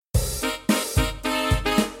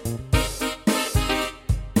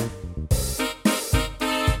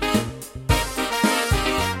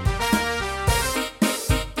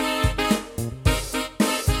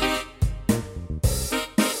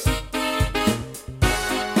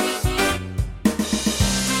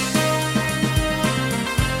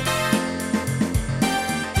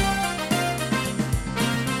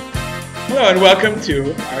Hello and welcome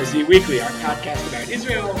to RZ Weekly, our podcast about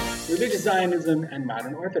Israel, religious Zionism, and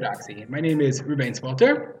modern Orthodoxy. My name is Ruben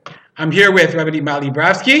Spalter. I'm here with Rabbi Mali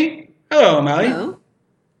Bravsky. Hello, Mali. Hello.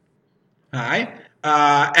 Hi.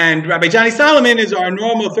 And Rabbi Johnny Solomon is our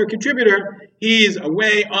normal third contributor. He's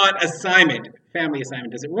away on assignment, family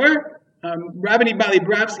assignment, as it were. Rabbi Mali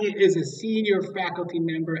Bravsky is a senior faculty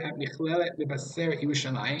member at Michlelet Levaser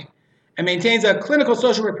Yerushalayim and maintains a clinical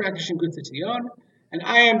social work practice in Gutzei Zion. And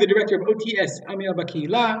I am the director of OTS Amiel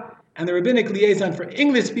Bakila and the rabbinic liaison for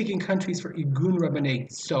English-speaking countries for Igun Rabbanei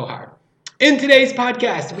Tzohar. In today's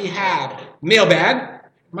podcast, we have mailbag.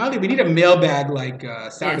 Molly, we need a mailbag like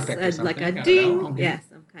sound effect or something. Like a ding. Okay. Yes,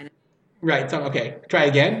 some kind of. Right. So okay. Try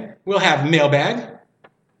again. We'll have mailbag.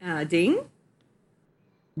 Ding.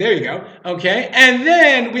 There you go. Okay. And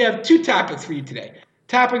then we have two topics for you today.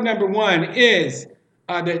 Topic number one is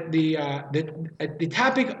the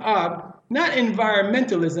topic of not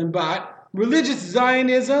environmentalism, but religious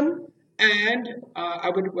Zionism and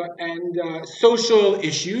social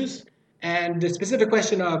issues, and the specific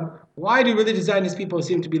question of why do religious Zionist people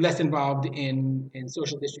seem to be less involved in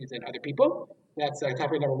social issues than other people. That's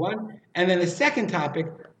topic number one. And then the second topic,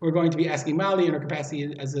 we're going to be asking Mali in her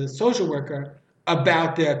capacity as a social worker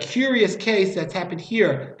about the curious case that's happened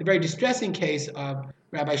here, the very distressing case of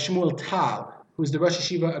Rabbi Shmuel Tal, who's the Rosh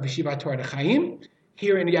Yeshiva of Yeshivat Torah Chaim.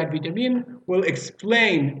 Here in Yad Vitamin,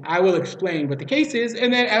 I will explain what the case is,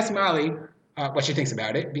 and then ask Mali what she thinks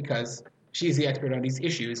about it, because she's the expert on these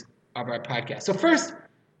issues of our podcast. So first,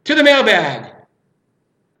 to the mailbag.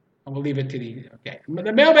 And we'll leave it to the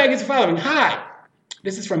mailbag is the following. Hi,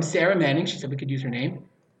 this is from Sarah Manning. She said we could use her name.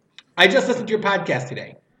 I just listened to your podcast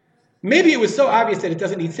today. Maybe it was so obvious that it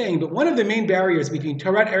doesn't need saying, but one of the main barriers between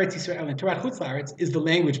Torah Eretz Yisrael and Torah Chutz La'aretz is the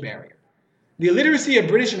language barrier. The illiteracy of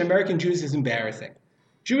British and American Jews is embarrassing.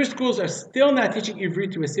 Jewish schools are still not teaching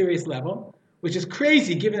Ivrit to a serious level, which is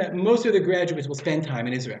crazy given that most of the graduates will spend time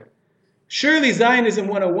in Israel. Surely Zionism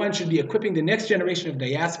 101 should be equipping the next generation of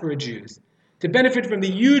diaspora Jews to benefit from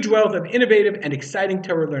the huge wealth of innovative and exciting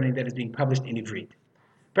Torah learning that is being published in Ivrit.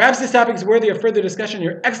 Perhaps this topic is worthy of further discussion in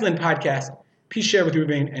your excellent podcast. Please share with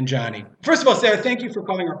Ruben and Johnny. First of all, Sarah, thank you for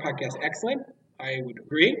calling our podcast excellent. I would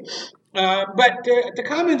agree. But to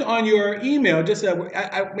comment on your email, just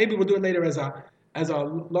maybe we'll do it later as a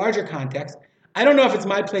larger context. I don't know if it's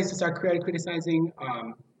my place to start criticizing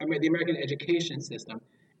the American education system.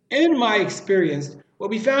 In my experience, what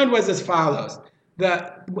we found was as follows.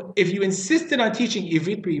 If you insisted on teaching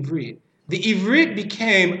Ivrit b'Ivrit, the Ivrit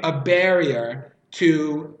became a barrier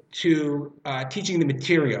to teaching the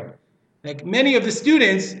material. Like many of the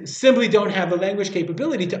students simply don't have the language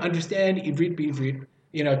capability to understand Ivrit b'Ivrit,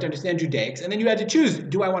 to understand Judaics. And then you had to choose,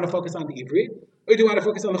 do I want to focus on the Ivrit or do I want to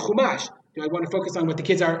focus on the Chumash? Do I want to focus on what the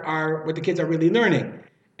kids are really learning?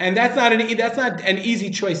 And that's not an easy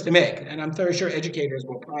choice to make. And I'm very sure educators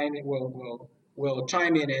will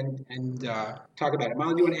chime in and talk about it.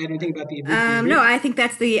 Molly, do you want to add anything about the Ivrit? No, I think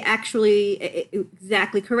that's exactly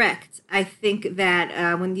correct. I think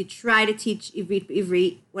that when you try to teach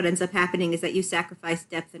Ivrit, what ends up happening is that you sacrifice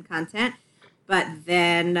depth and content. But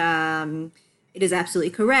then it is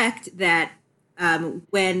absolutely correct that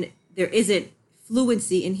when there isn't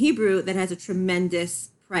fluency in Hebrew, that has a tremendous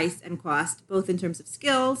price and cost, both in terms of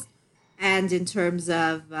skills and in terms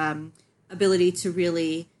of ability to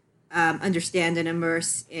really understand and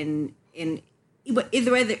immerse in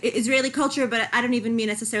either Israeli culture, but I don't even mean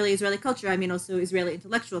necessarily Israeli culture. I mean also Israeli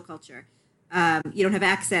intellectual culture. You don't have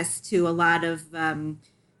access to a lot of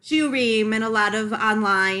shiurim and a lot of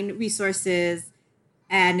online resources,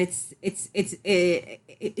 and it's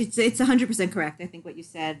 100% correct. I think what you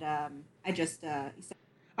said.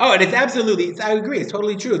 Oh, and it's absolutely, I agree, it's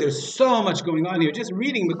totally true. There's so much going on here. Just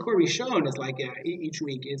reading Makor Rishon is like each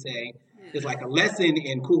week is like a lesson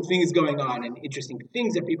in cool things going on and interesting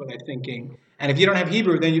things that people are thinking. And if you don't have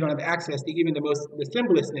Hebrew, then you don't have access to even the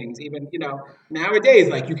simplest things. Even, nowadays,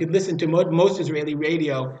 like you could listen to most Israeli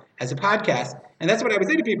radio as a podcast. And that's what I would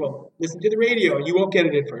say to people. Listen to the radio. You won't get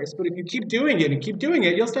it at first, but if you keep doing it,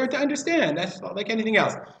 you'll start to understand. That's like anything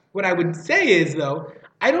else. What I would say is, though,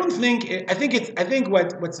 I think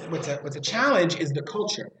what's a challenge is the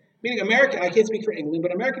culture. Meaning I can't speak for England,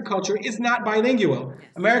 but American culture is not bilingual.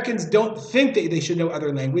 Americans don't think that they should know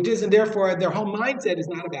other languages, and therefore their whole mindset is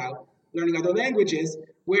not about learning other languages.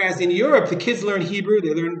 Whereas in Europe, the kids learn Hebrew.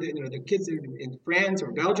 They learn, the kids in France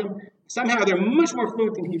or Belgium, somehow they're much more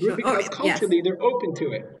fluent in Hebrew because culturally they're open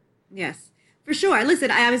to it. Yes. For sure.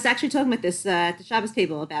 Listen, I was actually talking about this at the Shabbos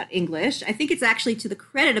table about English. I think it's actually to the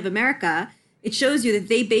credit of America. It shows you that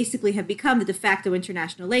they basically have become the de facto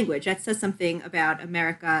international language. That says something about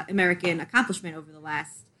American accomplishment over the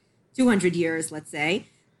last 200 years, let's say.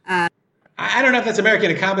 I don't know if that's American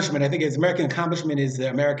accomplishment. I think it's American accomplishment is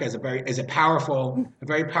that America is a very powerful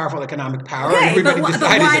economic power, and Okay, everybody but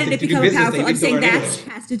decided why that did it to do become business they powerful? I'm needed to saying learn that English.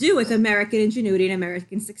 has to do with American ingenuity and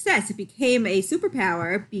American success. It became a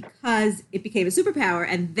superpower because it became a superpower,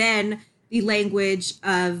 and then the language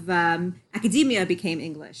of academia became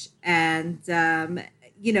English. And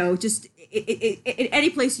just any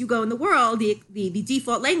place you go in the world, the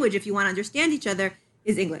default language, if you want to understand each other,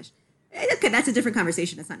 is English. Okay, that's a different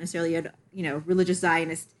conversation. It's not necessarily a religious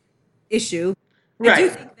Zionist issue. I do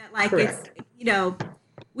Right. think that like it's Correct.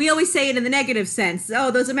 we always say it in the negative sense.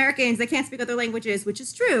 Oh, those Americans, they can't speak other languages, which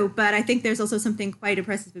is true. But I think there's also something quite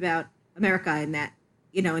impressive about America in that,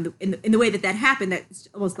 in the way that happened. That's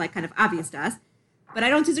almost like kind of obvious to us. But I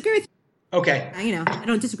don't disagree with Okay. I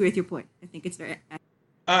don't disagree with your point. I think it's very.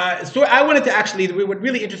 So I wanted to actually, what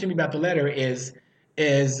really interested me about the letter is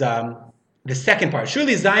the second part.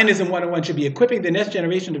 Surely Zionism 101 should be equipping the next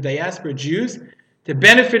generation of diaspora Jews to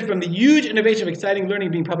benefit from the huge innovation of exciting learning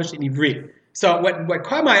being published in Ivrit. So what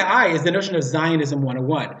caught my eye is the notion of Zionism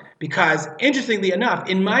 101. Because interestingly enough,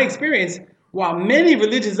 in my experience, while many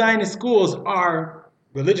religious Zionist schools are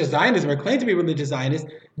religious Zionism or claim to be religious Zionists,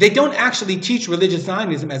 they don't actually teach religious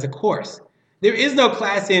Zionism as a course. There is no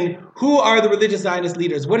class in who are the religious Zionist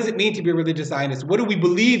leaders. What does it mean to be a religious Zionist? What do we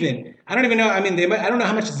believe in? I don't even know. I mean, I don't know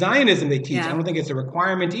how much Zionism they teach. I Yeah. don't think it's a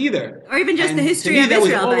requirement either. Or even just the And to history me, of that was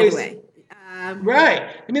Israel, by always the way. right.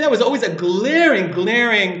 I mean, that was always a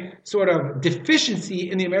glaring sort of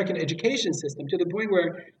deficiency in the American education system, to the point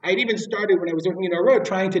where I'd even started when I was working in our road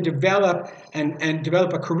trying to develop and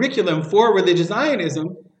develop a curriculum for religious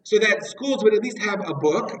Zionism, so that schools would at least have a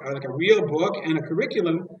book, or like a real book, and a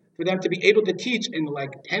curriculum for them to be able to teach in like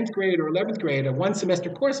 10th grade or 11th grade, a one semester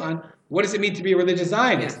course on what does it mean to be a religious Yeah.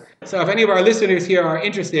 Zionist. So if any of our listeners here are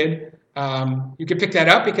interested, you can pick that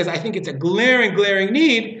up, because I think it's a glaring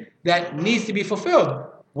need that needs to be fulfilled.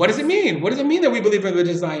 What does it mean? What does it mean that we believe in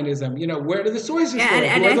religious Zionism? Where are the sources Yeah, for it?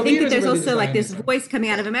 and Who are I the think that leaders of there's religious also like this Zionism? voice coming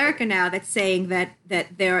out of America now that's saying that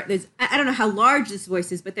there's I don't know how large this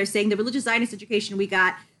voice is, but they're saying the religious Zionist education we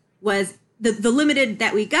got was the limited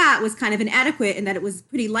that we got was kind of inadequate, and that it was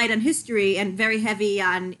pretty light on history and very heavy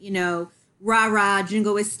on rah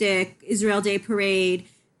jingoistic Israel Day parade,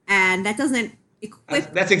 and that doesn't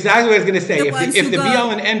equip That's exactly what I was going to say. the If ones the, if who the be go.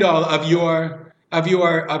 all and end all of your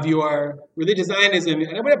religious Zionism,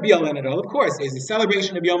 and what a be all and end all, of course, is the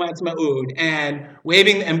celebration of Yom Ha'atzmaut and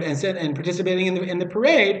waving and participating in the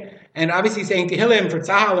parade, and obviously saying Tehillim for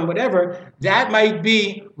Tzahal and whatever. That might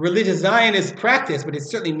be religious Zionist practice, but it's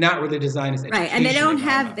certainly not religious Zionist education. Right, and they don't in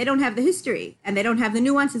my have mind. they don't have the history, and they don't have the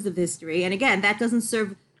nuances of history, and again, that doesn't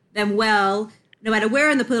serve them well, no matter where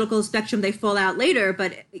in the political spectrum they fall out later.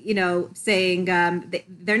 But saying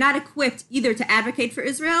they're not equipped either to advocate for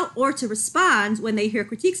Israel or to respond when they hear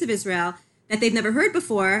critiques of Israel that they've never heard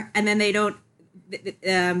before, and then they don't.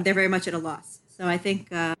 They're very much at a loss. So I think.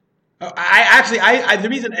 The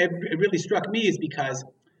reason it really struck me is because,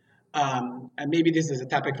 and maybe this is a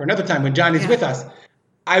topic for another time when John is Yeah. with us.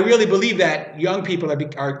 I really believe that young people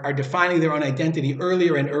are defining their own identity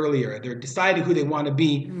earlier and earlier. They're deciding who they want to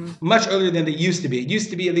be much earlier than they used to be. It used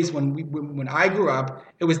to be, at least when I grew up,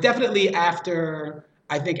 it was definitely after.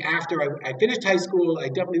 I think after I finished high school, I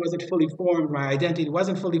definitely wasn't fully formed. My identity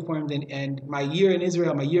wasn't fully formed, and my years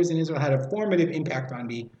in Israel had a formative impact on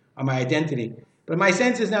me, on my identity. But my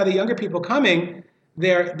sense is now the younger people coming,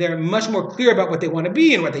 they're much more clear about what they want to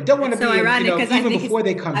be and what they don't want to So be, and, ironic because I even think before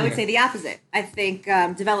they come I would here. say the opposite. I think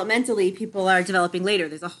developmentally, people are developing later.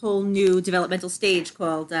 There's a whole new developmental stage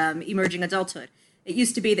called emerging adulthood. It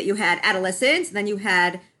used to be that you had adolescence, and then you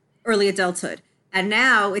had early adulthood, and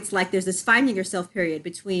now it's like there's this finding yourself period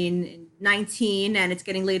between 19 and it's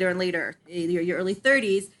getting later and later, your early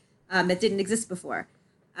 30s, that didn't exist before.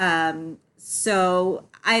 So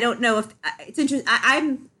I don't know if it's interesting.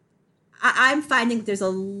 I'm finding that there's a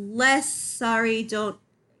less, sorry, don't,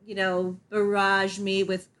 barrage me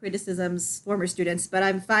with criticisms, former students, but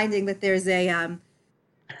I'm finding that there's a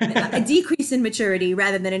decrease in maturity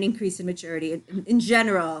rather than an increase in maturity in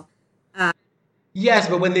general. Yes,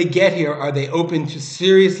 but when they get here, are they open to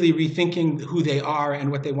seriously rethinking who they are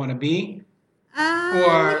and what they want to be?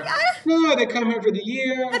 Or Yeah, no, they come here for the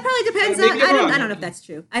year. that probably depends on. Maybe I'm wrong. I don't know if that's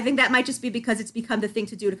true. I think that might just be because it's become the thing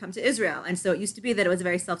to do to come to Israel, and so it used to be that it was a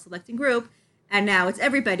very self-selecting group, and now it's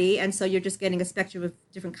everybody, and so you're just getting a spectrum of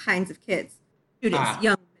different kinds of kids, students, Ah,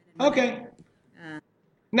 young men and women. okay.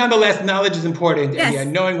 Nonetheless, knowledge is important, and Yes.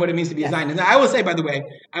 knowing what it means to be a Yes. Zionist. Now, I will say, by the way,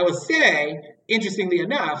 interestingly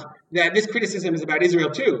enough, that this criticism is about Israel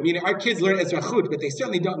too. I mean, our kids learn Ezrachut, but they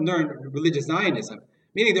certainly don't learn religious Zionism.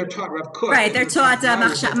 meaning they're taught Rav Kook. Right, they're taught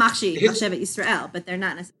Machshavet Israel, but they're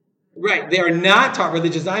not necessarily. Right, they are not taught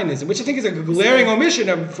religious Zionism, which I think is a glaring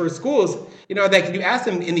omission for schools. Like you ask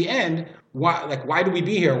them in the end, why do we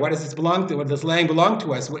be here? What does this belong to? What does this land belong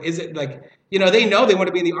to us? What is it like? They know they want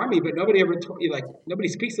to be in the army, but nobody ever nobody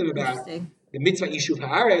speaks to them about the mitzvah Yishuv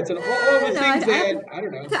Haaretz and all the things that I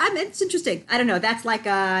don't know. It's interesting. I don't know. That's like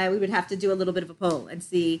we would have to do a little bit of a poll and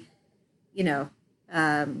see, Go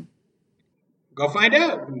find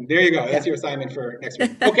out. There you go. That's your assignment for next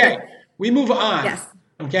week. Okay, we move on. Yes.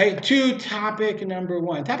 Okay, to topic number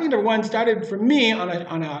one. Topic number one started for me on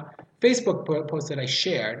a Facebook post that I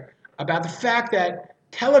shared about the fact that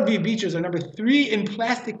Tel Aviv beaches are number 3 in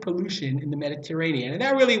plastic pollution in the Mediterranean. And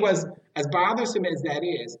that really was, as bothersome as that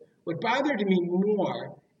is, what bothered me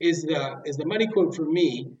more is the money quote for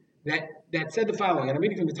me that said the following, and I'm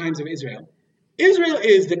reading from the Times of Israel. Israel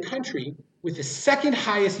is the country with the second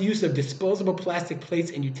highest use of disposable plastic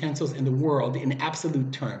plates and utensils in the world in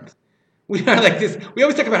absolute terms. We are like this. We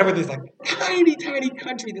always talk about how this like tiny, tiny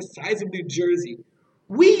country the size of New Jersey.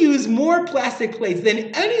 We use more plastic plates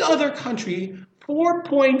than any other country.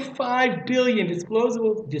 4.5 billion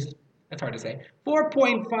disposable. That's hard to say.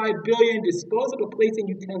 4.5 billion disposable plates and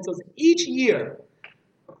utensils each year.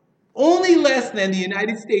 Only less than the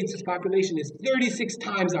United States' population is 36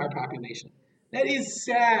 times our population. That is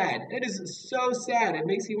sad. That is so sad. It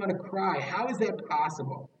makes you want to cry. How is that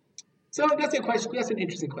possible? So that's a question. That's an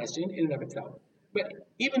interesting question in and of itself. But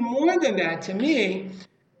even more than that, to me,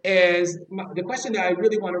 is the question that I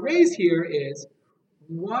really want to raise here is,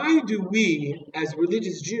 why do we, as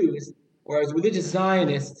religious Jews or as religious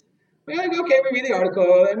Zionists, we're like, okay, we read the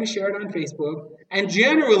article and we share it on Facebook, and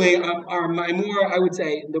generally I would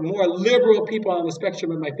say, the more liberal people on the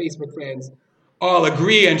spectrum of my Facebook friends all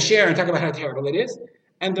agree and share and talk about how terrible it is.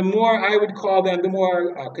 And the more I would call them, the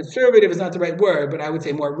more conservative is not the right word, but I would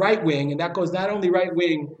say more right-wing. And that goes not only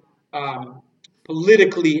right-wing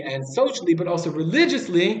politically and socially, but also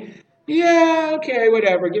religiously. Yeah, okay,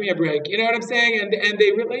 whatever, give me a break. You know what I'm saying? And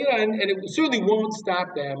they really, and it certainly won't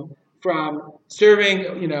stop them from serving,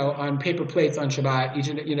 on paper plates on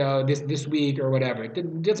Shabbat, this week or whatever.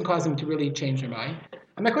 It doesn't cause them to really change their mind.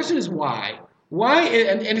 And my question is why? Why?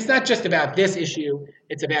 And it's not just about this issue.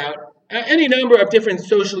 It's about any number of different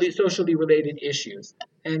socially related issues.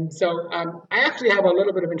 And so I actually have a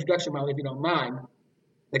little bit of introduction, Molly, if you don't mind.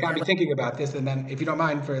 That got me thinking about this, and then if you don't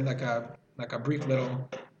mind, for like a brief little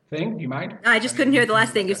thing, do you mind? No, I just couldn't hear the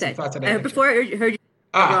last thing you said. Before I heard you. You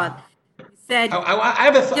said I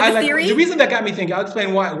have a theory. The reason that got me thinking. I'll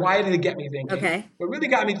explain why. Why did it get me thinking? Okay. What really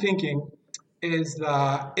got me thinking is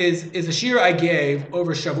a shir I gave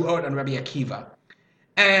over Shavuot on Rabbi Akiva.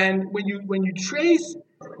 And when you trace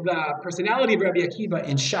the personality of Rabbi Akiva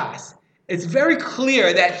in Shas, it's very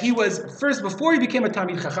clear that he was, first, before he became a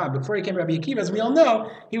Talmid Chacham, before he became Rabbi Akiva, as we all know,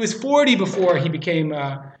 he was 40 before he became,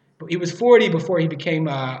 before he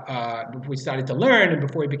started to learn, and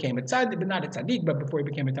before he became a tzaddik, but not a tzaddik, but before he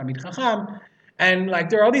became a Talmid Chacham. And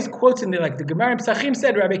there are all these quotes in there, like the Gemara in Pesachim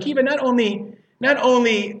said, Rabbi Akiva not only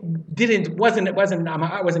wasn't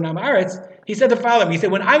Am Haaretz, he said the following. He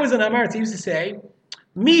said, when I was an Am Haaretz, he used to say,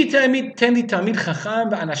 give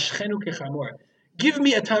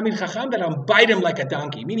me a Talmid Chacham that I'll bite him like a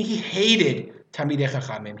donkey. Meaning he hated Talmidei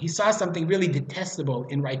Chachamim. He saw something really detestable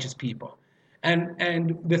in righteous people.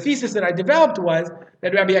 And the thesis that I developed was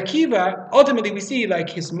that Rabbi Akiva, ultimately we see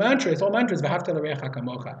his whole mantra is V'ahavta l'reacha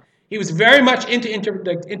kamocha. He was very much into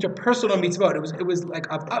interpersonal mitzvot. It was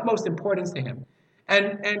of utmost importance to him.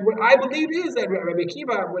 And what I believe is that Rabbi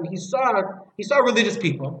Akiva, when he saw religious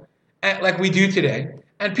people, like we do today,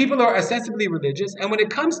 and people are ostensibly religious, and when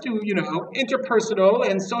it comes to, interpersonal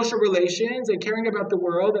and social relations and caring about the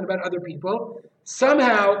world and about other people,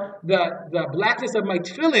 somehow the blackness of my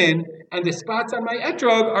tefillin and the spots on my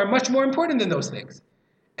etrog are much more important than those things.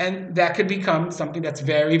 And that could become something that's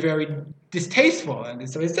very, very distasteful. And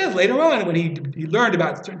so it says later on, when he learned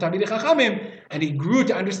about certain Talmidei Chachamim, and he grew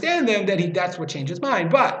to understand them, that's what changed his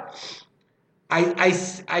mind. But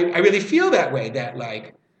I really feel that way, that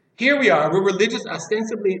here we are, we're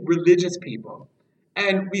ostensibly religious people.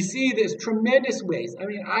 And we see this tremendous ways. I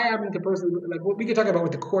mean, I happen to personally, we can talk about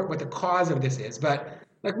what the cause of this is, but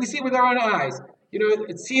we see with our own eyes.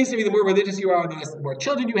 It seems to me the more religious you are, the more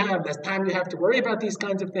children you have, less time you have to worry about these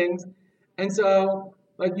kinds of things. And so,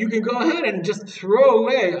 you can go ahead and just throw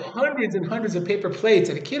away hundreds and hundreds of paper plates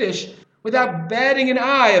at a kiddush without batting an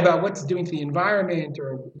eye about what's doing to the environment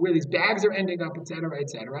or where these bags are ending up, et cetera, et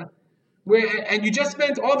cetera. And you just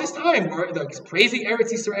spent all this time praising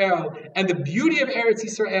Eretz Yisrael and the beauty of Eretz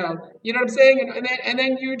Yisrael, what I'm saying? And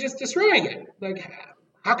then you're just destroying it.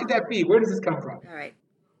 How could that be? Where does this come from? All right.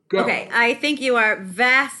 Go. Okay, I think you are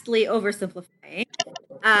vastly oversimplifying,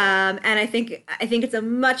 and I think it's a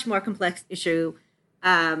much more complex issue,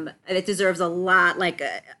 and it deserves a lot like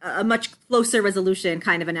a much closer resolution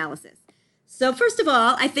kind of analysis. So first of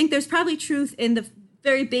all, I think there's probably truth in the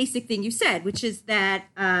very basic thing you said, which is that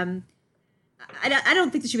I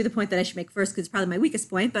don't think this should be the point that I should make first because it's probably my weakest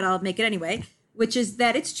point, but I'll make it anyway, which is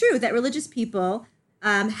that it's true that religious people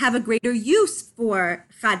have a greater use for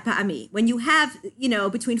chad pa'ami. When you have,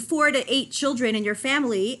 between 4 to 8 children in your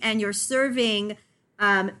family and you're serving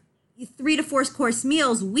 3 to 4 course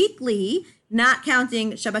meals weekly, not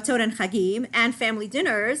counting Shabbatot and Chagim and family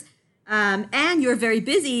dinners, and you're very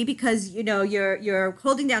busy because, you're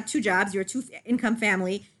holding down 2 jobs, you're a 2-income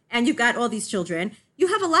family, and you've got all these children, you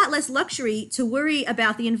have a lot less luxury to worry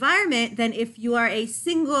about the environment than if you are a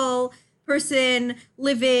single person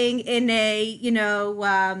living in a,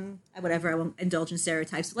 whatever, I won't indulge in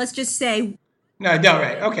stereotypes. Let's just say no,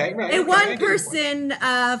 right, okay, right. A one-person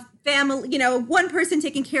family, one person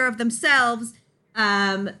taking care of themselves,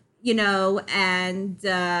 and they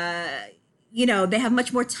have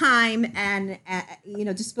much more time and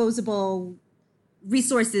disposable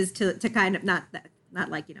resources to kind of not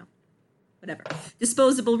like whatever,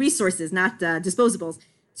 disposable resources, not disposables,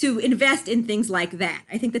 to invest in things like that.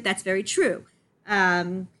 I think that that's very true.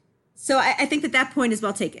 So I think that point is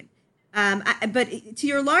well taken. But to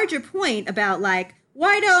your larger point about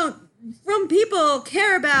why don't frum people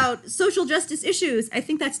care about social justice issues? I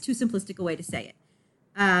think that's too simplistic a way to say it.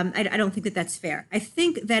 I don't think that that's fair. I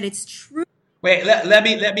think that it's true. Wait, let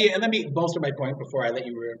me bolster my point before I let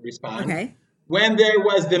you respond. Okay. When there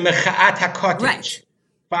was the Mecha'at HaKodesh Right.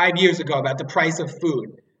 5 years ago about the price of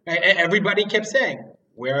food, everybody kept saying,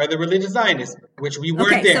 "Where are the religious Zionists?" Which we weren't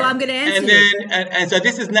Okay, there. so I'm going to answer and then, and so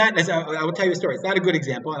this is not. I will tell you a story. It's not a good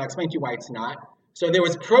example, and I'll explain to you why it's not. So there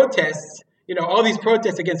was protests. All these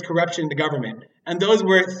protests against corruption in the government, and those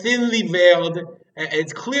were thinly veiled.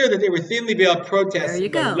 It's clear that they were thinly veiled protests, There you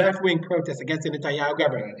go. left-wing protests against the Netanyahu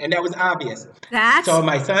government, and that was obvious. That's So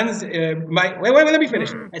my son's, wait, let me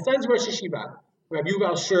finish. My son's Rosh Yeshiva, Rabbi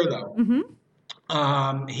Yuval Shurlo.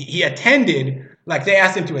 He attended, like they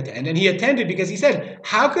asked him to attend, and he attended because he said,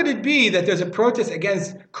 "How could it be that there's a protest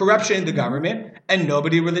against corruption in the government and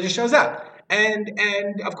nobody religious shows up?" And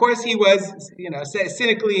of course he was,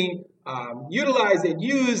 cynically utilized and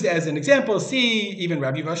used as an example. See, even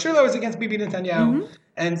Rabbi Yuval Shurlo was against Bibi Netanyahu.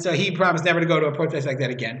 And so he promised never to go to a protest like that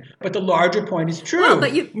again. But the larger point is true. Well,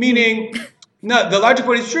 but The larger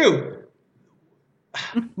point is true.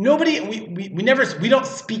 Nobody, we don't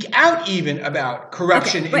speak out even about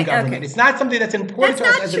corruption in government. Okay. It's not something that's important to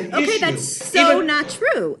us as an issue. Okay, that's not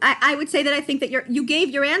true. I would say that I think that you gave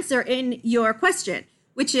your answer in your question,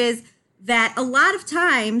 which is that a lot of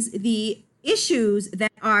times the issues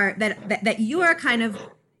that you are kind of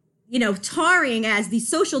tarring as the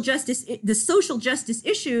social justice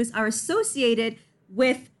issues are associated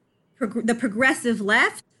with the progressive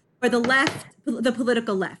left or the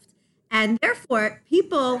political left, and therefore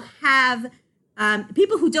people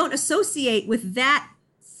who don't associate with that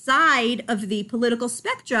side of the political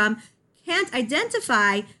spectrum can't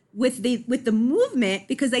identify with the movement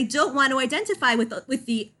because they don't want to identify with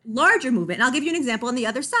the larger movement. And I'll give you an example on the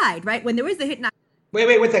other side, right? When there was the hit.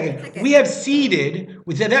 Wait, 1 second. We have ceded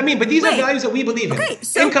with that. But these are values that we believe in. Okay,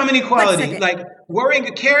 so income inequality, like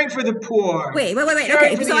caring for the poor. Wait.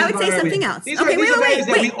 Okay, so I would say something else. These are values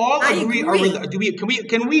that we all agree are.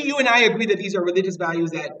 Can we, you and I, agree that these are religious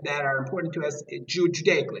values that are important to us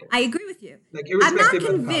Judaically? I agree with you. I'm not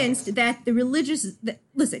convinced that the religious.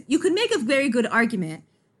 Listen, you could make a very good argument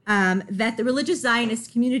that the religious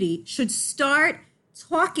Zionist community should start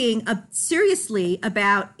talking seriously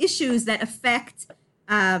about issues that affect.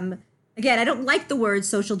 Again, I don't like the word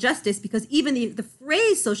social justice because even the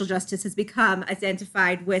phrase social justice has become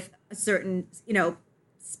identified with a certain,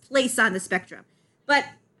 place on the spectrum. But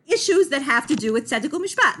issues that have to do with tzedek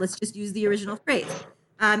u'mishpat, let's just use the original phrase.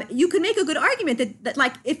 You could make a good argument that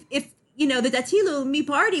like if the Dati Leumi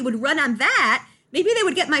party would run on that, maybe they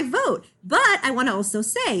would get my vote. But I want to also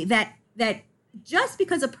say that just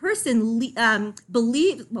because a person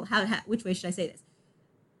believes, well, which way should I say this?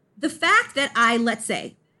 The fact that I, let's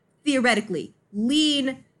say, theoretically,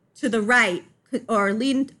 lean to the right or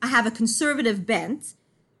I have a conservative bent,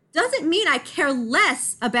 doesn't mean I care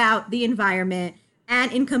less about the environment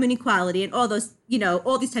and income inequality and all those,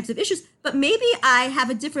 all these types of issues. But maybe I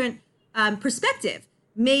have a different perspective.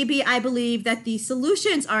 Maybe I believe that the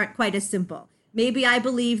solutions aren't quite as simple. Maybe I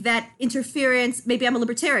believe that interference, maybe I'm a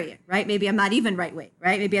libertarian, right? Maybe I'm not even right-wing,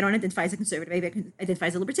 right? Maybe I don't identify as a conservative. Maybe I identify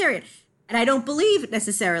as a libertarian. And I don't believe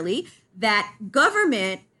necessarily that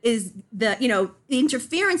government the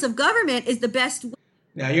interference of government is the best way.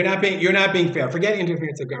 No, you're not being fair. Forget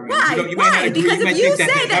interference of government. Why? You might not agree. Because You might if you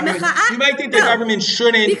think say that the that government, you might think the no, government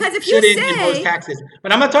shouldn't because if you impose say, taxes.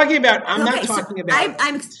 But I'm not talking about okay, so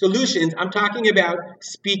I'm solutions. I'm talking about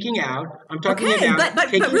speaking out. I'm talking okay, about but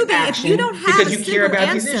taking Ruby, action if you don't have because a you care single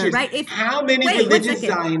about these answer, issues. right? How many Wait, religious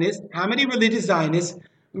Zionists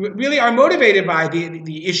really are motivated by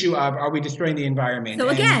the issue of, are we destroying the environment? So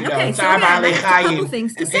And, again, you know, okay, so Tzar again, Ba'alei that's a couple Chayim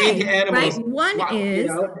things to and paying say, to animals. right? One You is,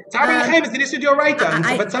 know, Tzar Ba'alei Chayim is an issue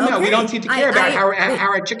d'oraita, but somehow we don't seem to care about how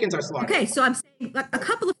our chickens are slaughtered. Okay, so I'm saying a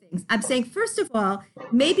couple of things. I'm saying, first of all,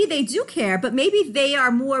 maybe they do care, but maybe they are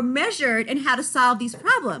more measured in how to solve these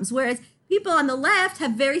problems, whereas people on the left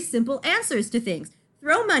have very simple answers to things.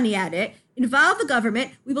 Throw money at it, involve the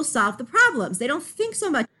government, we will solve the problems. They don't think so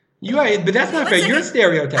much. You are, but that's not fair. You're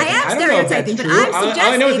stereotyping. I am stereotyping, but all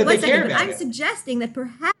I know is that they care about I'm suggesting that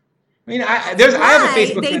perhaps I mean, I have a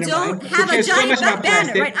Facebook they friend don't of mine have who a cares so giant much about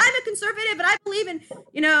banner, plastic. right? I'm a conservative, and I believe in,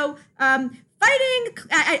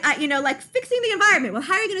 fighting, like fixing the environment. Well,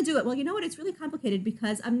 how are you going to do it? Well, you know what? It's really complicated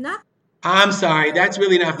because I'm not. I'm sorry, that's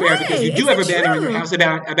really not fair because you do have a banner in your house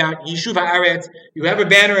about Yishuv Haaretz. You have a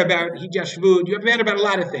banner about Hijashvut. You have a banner about a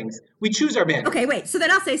lot of things. We choose our banner. Okay, wait. So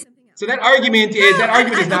then I'll say something else. So that argument is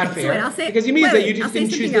not fair because it means that you just didn't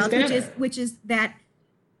choose this banner. Which is that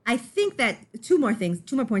I think that two more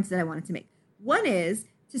points that I wanted to make. One is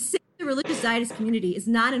to say the religious Zionist community is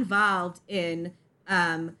not involved in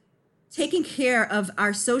taking care of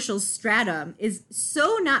our social stratum is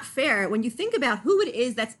so not fair when you think about who it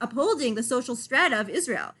is that's upholding the social strata of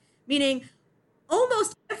Israel. Meaning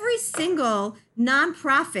almost every single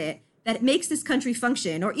nonprofit that makes this country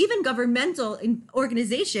function, or even governmental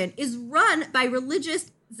organization, is run by religious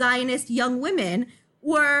Zionist young women.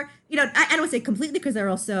 Or, I don't want to say completely because there are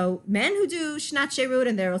also men who do Shnat Sherut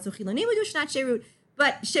and there are also Chilonim who do Shnat Sherut.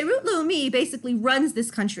 But Sherut Leumi basically runs this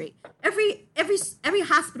country. Every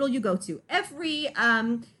hospital you go to, every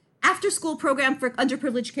after-school program for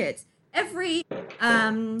underprivileged kids, every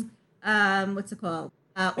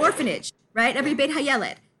orphanage, right? Every Beit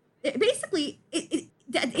Hayeled. It's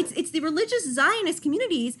the religious Zionist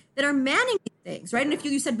communities that are manning these things, right? And if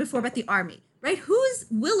you said before about the army, right? Who's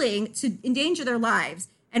willing to endanger their lives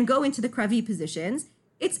and go into the Kravi positions?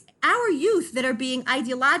 It's our youth that are being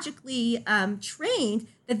ideologically trained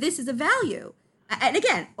that this is a value. And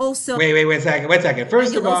again, also wait a second.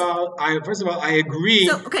 First of all, I agree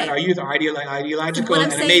that our youth are ideological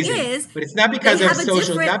and amazing, but it's not because they're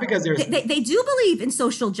social. Not because they're. They do believe in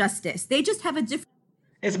social justice. They just have a different.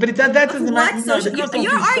 Yes, but that doesn't matter.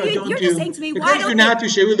 You're just saying to me, why don't do not do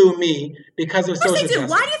Sherut Leumi because of social justice?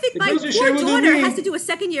 Why do you think my poor daughter has to do a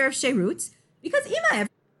second year of Sherut? Because Ima.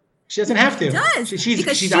 She doesn't have to. She does.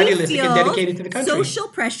 She's idealistic and dedicated to the country. Social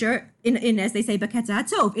pressure, in as they say, Baketza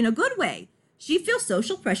Hatov, in a good way. She feels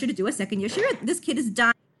social pressure to do a second year Sherut. This kid is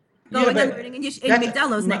dying. Going and learning in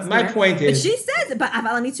Migdalos next year. My point is... But she says,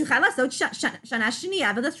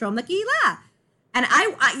 and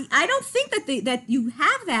I don't think that you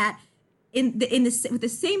have that with the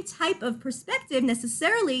same type of perspective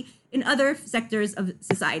necessarily in other sectors of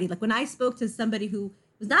society. Like when I spoke to somebody who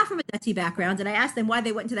was not from a Dati background, and I asked them why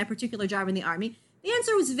they went into that particular job in the army, the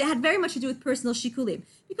answer had very much to do with personal shikulim.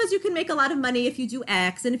 Because you can make a lot of money if you do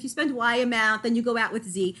X, and if you spend Y amount, then you go out with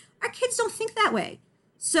Z. Our kids don't think that way.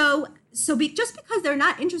 So just because they're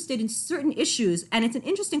not interested in certain issues, and it's an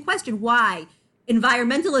interesting question why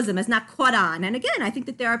environmentalism has not caught on. And again, I think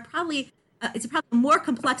that there are probably it's probably a more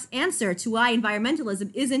complex answer to why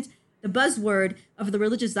environmentalism isn't the buzzword of the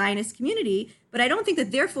religious Zionist community. But I don't think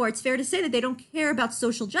that therefore it's fair to say that they don't care about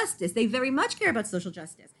social justice. They very much care about social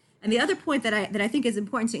justice. And the other point that I think is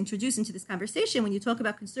important to introduce into this conversation when you talk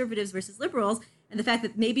about conservatives versus liberals, and the fact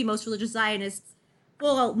that maybe most religious Zionists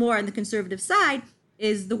fall more on the conservative side,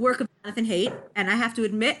 is the work of Jonathan Haidt. And I have to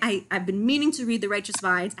admit, I've been meaning to read The Righteous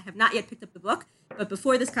Minds. I have not yet picked up the book, but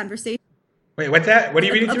before this conversation... Wait, what's that? What are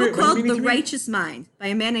you reading through? A book called The Righteous Mind by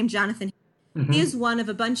a man named Jonathan Haidt. Mm-hmm. He is one of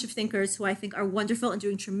a bunch of thinkers who I think are wonderful and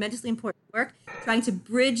doing tremendously important work, trying to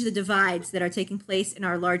bridge the divides that are taking place in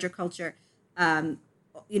our larger culture,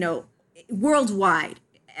 worldwide.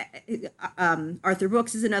 Arthur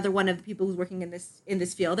Brooks is another one of the people who's working in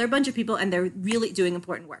this field. There are a bunch of people, and they're really doing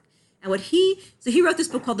important work. And he wrote this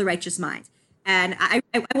book called The Righteous Mind. And I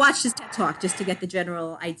watched his TED Talk just to get the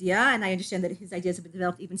general idea, and I understand that his ideas have been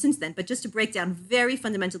developed even since then. But just to break down very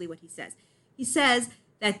fundamentally what he says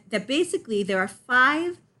that basically there are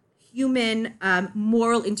 5 human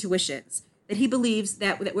moral intuitions that he believes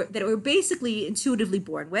that we're basically intuitively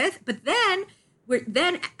born with, but then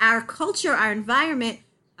our culture, our environment,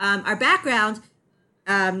 our background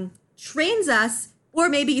trains us or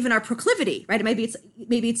maybe even our proclivity, right?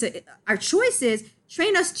 Our choice is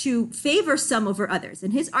train us to favor some over others.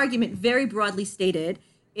 And his argument, very broadly stated,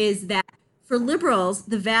 is that for liberals,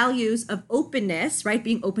 the values of openness, right,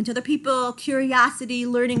 being open to other people, curiosity,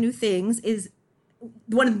 learning new things, is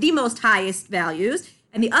one of the most highest values.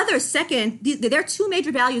 And the other second, there are two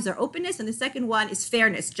major values are openness, and the second one is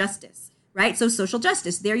fairness, justice, right? So social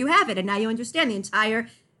justice, there you have it. And now you understand the entire,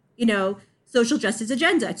 social justice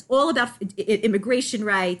agenda. It's all about immigration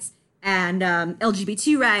rights and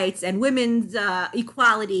LGBT rights and women's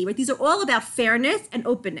equality, right? These are all about fairness and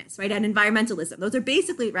openness, right? And environmentalism. Those are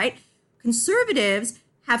basically, right? Conservatives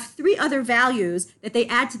have three other values that they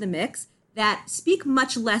add to the mix that speak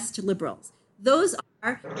much less to liberals. Those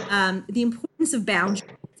are the importance of boundaries,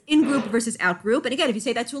 in-group versus out-group. And again, if you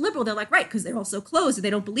say that to a liberal, they're like, right, because they're all so closed and they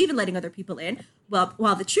don't believe in letting other people in. Well,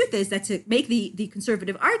 while the truth is that to make the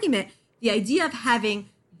conservative argument, the idea of having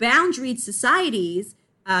boundaried societies,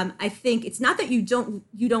 I think it's not that you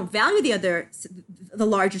don't value the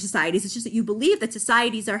larger societies. It's just that you believe that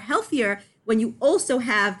societies are healthier when you also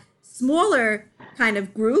have smaller kind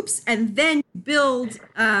of groups and then build,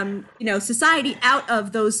 society out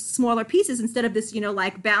of those smaller pieces instead of this,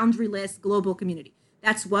 like boundaryless global community.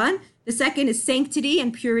 That's one. The second is sanctity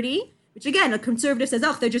and purity, which again, a conservative says,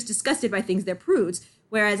 oh, they're just disgusted by things, they're prudes.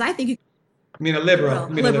 Whereas I think I mean, a liberal.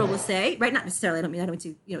 Liberal will say, right? Not necessarily. I don't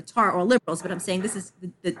mean to, tar all liberals, but I'm saying this is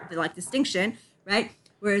the like distinction, right?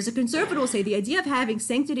 Whereas a conservative will say the idea of having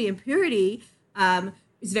sanctity and purity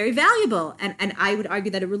is very valuable, and I would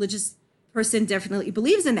argue that a religious person definitely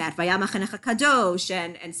believes in that. Vayamachanech kadosh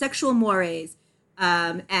and sexual mores,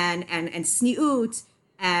 and sniut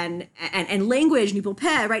and language, nibul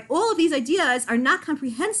peh, right? All of these ideas are not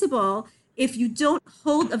comprehensible if you don't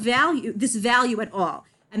hold this value at all.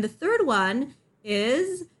 And the third one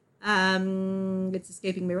is, it's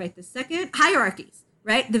escaping me right this second, hierarchies,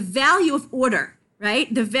 right? The value of order, right?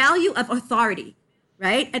 The value of authority,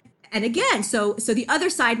 right? And again, so the other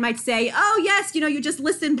side might say, oh, yes, you just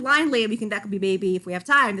listen blindly. And that could be maybe, if we have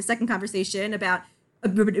time, the second conversation about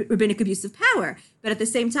rabbinic abuse of power. But at the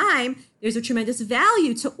same time, there's a tremendous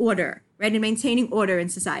value to order, right? And maintaining order in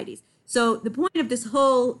societies. So the point of this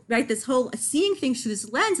whole seeing things through this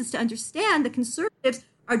lens is to understand that conservatives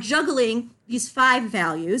are juggling these five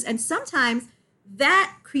values, and sometimes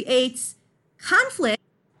that creates conflict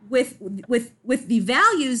with the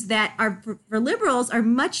values that are for liberals are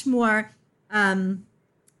much more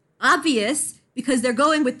obvious because they're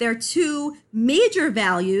going with their two major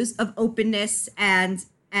values of openness and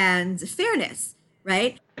fairness,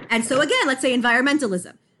 right? And so again, let's say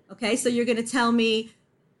environmentalism. Okay, so you're going to tell me.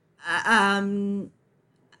 I can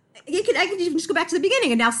even just go back to the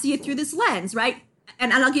beginning and now see it through this lens, right?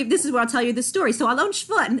 And this is where I'll tell you the story. So Alon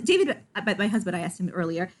Shvut, and David, my husband, I asked him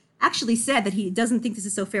earlier, actually said that he doesn't think this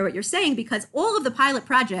is so fair what you're saying because all of the pilot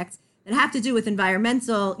projects that have to do with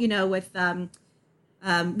environmental, with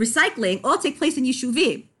recycling, all take place in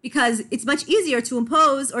Yeshuvim because it's much easier to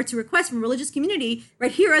impose or to request from a religious community,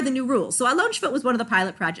 right, here are the new rules. So Alon Shvut was one of the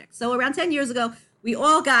pilot projects. So around 10 years ago, we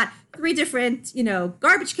all got 3 different,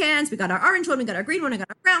 garbage cans. We got our orange one, we got our green one, we got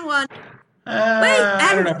our brown one.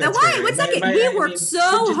 Why? 1 second. We worked so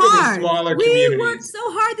hard. We worked so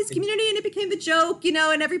hard, this community, and it became the joke,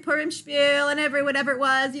 and every Purim spiel and every whatever it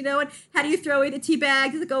was, and how do you throw away the tea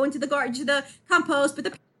bags that go into the garden, to the compost, but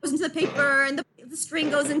the goes into the paper, and the string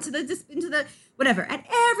goes into the whatever. And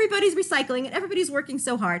everybody's recycling, and everybody's working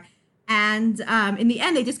so hard. And in the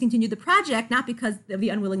end, they discontinued the project, not because of the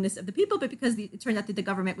unwillingness of the people, but because it turned out that the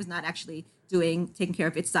government was not actually taking care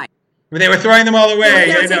of its side. They were throwing them all away.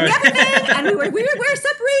 They were taking everything, and we're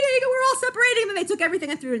separating, and we're all separating. And then they took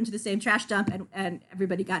everything and threw it into the same trash dump, and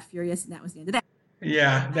everybody got furious, and that was the end of that.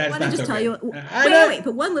 Yeah, that's not so good. Wait,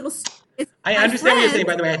 but one little. I understand what you're saying,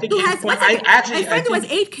 by the way. I think my friend who has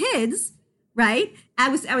 8 kids, right? I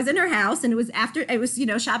was in her house, and it was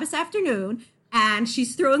Shabbos afternoon, and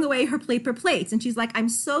she's throwing away her paper plates, and she's like, "I'm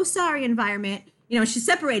so sorry, environment." She's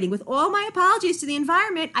separating. With all my apologies to the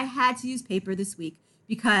environment, I had to use paper this week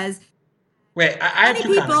because. Wait, I have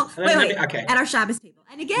 2 comments. Okay. At our Shabbos table.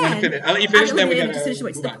 And again, I'll let you finish, then we gotta move on.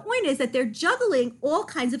 The point is that they're juggling all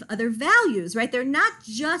kinds of other values, right? They're not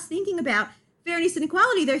just thinking about fairness and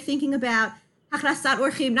equality. They're thinking about hachrasat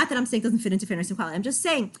orchim. Not that I'm saying it doesn't fit into fairness and equality. I'm just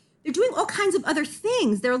saying they're doing all kinds of other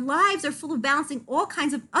things. Their lives are full of balancing all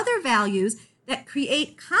kinds of other values that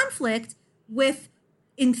create conflict with,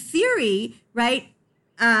 in theory, right,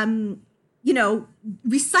 recycling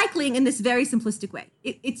in this very simplistic way.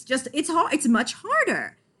 It's hard. It's much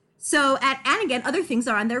harder. So, and again, other things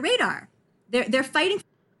are on their radar. They're fighting.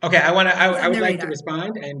 Okay, I would like to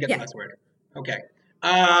respond and get the last word. Okay.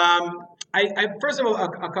 First of all,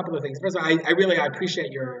 a couple of things. First of all, I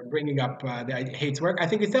appreciate your bringing up the hates work. I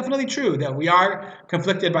think it's definitely true that we are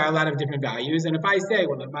conflicted by a lot of different values. And if I say,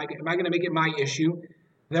 well, am I going to make it my issue?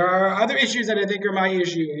 There are other issues that I think are my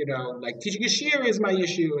issue. Like teaching a shiur is my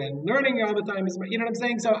issue, and learning all the time is my. You know what I'm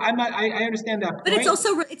saying? So I understand that point. But it's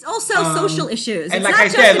also social issues. And it's like not I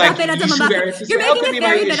said, like You're making it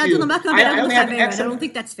very I don't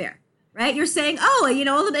think that's fair. Right? You're saying,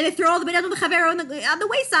 they throw all the Ben on the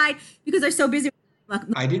wayside because they're so busy.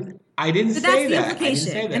 I didn't say that. I didn't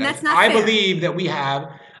say that. And that's not fair.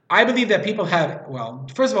 I believe that people have, well,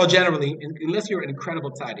 first of all, generally, unless you're an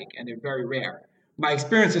incredible tzaddik, and they're very rare, my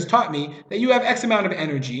experience has taught me that you have X amount of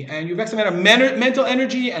energy, and you have X amount of mental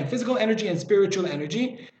energy and physical energy and spiritual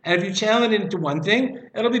energy. And if you channel it into one thing,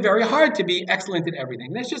 it'll be very hard to be excellent at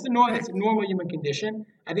everything. That's just it's a normal human condition.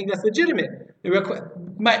 I think that's legitimate.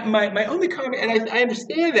 My only comment, and I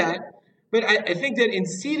understand that, but I think that in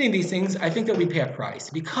seeding these things, I think that we pay a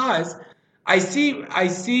price because I see,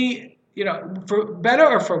 for better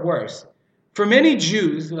or for worse, for many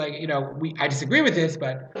Jews, I disagree with this,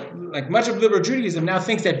 but like much of liberal Judaism now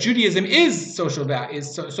thinks that Judaism is social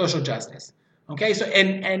justice. Okay, so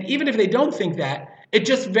and even if they don't think that, it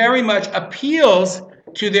just very much appeals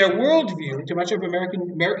to their worldview, to much of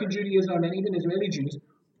American Judaism and even Israeli Jews'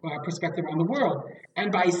 perspective on the world.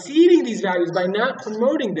 And by seeding these values, by not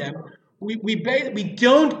promoting them, we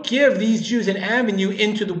don't give these Jews an avenue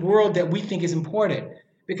into the world that we think is important.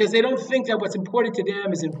 Because they don't think that what's important to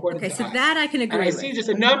them is important to us. Okay, so that I can agree with. And I see just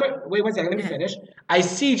a number. Wait 1 second. Let me finish. I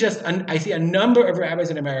see a number of rabbis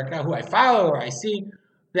in America who I follow, or I see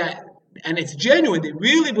that, and it's genuine. They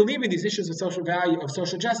really believe in these issues of social value, of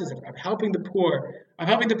social justice, of helping the poor, in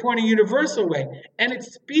a universal way, and it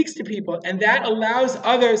speaks to people, and that allows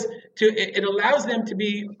others to. It allows them to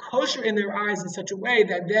be kosher in their eyes in such a way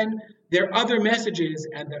that then their other messages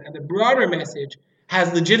and the broader message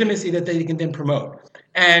has legitimacy that they can then promote.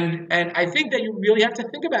 And I think that you really have to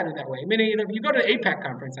think about it that way. I mean, if you go to the AIPAC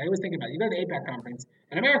conference, I always think about it. You go to the AIPAC conference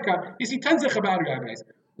in America, you see tons of Chabad rabbis.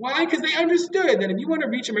 Why? Because they understood that if you want to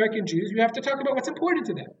reach American Jews, you have to talk about what's important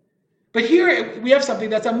to them. But here we have something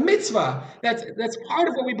that's a mitzvah, that's part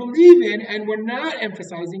of what we believe in, and we're not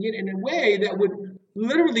emphasizing it in a way that would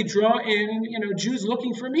literally draw in, Jews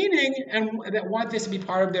looking for meaning and that want this to be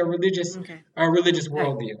part of their religious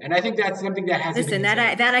worldview. And I think that's something that hasn't been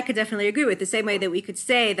considered. That I could definitely agree with. The same way that we could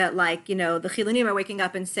say that, the Chilunim are waking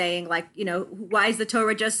up and saying, why is the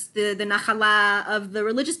Torah just the nachala of the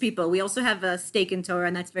religious people? We also have a stake in Torah,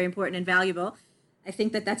 and that's very important and valuable. I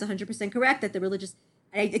think that that's 100% correct, that the religious...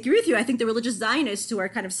 I agree with you. I think the religious Zionists who are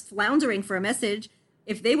kind of floundering for a message,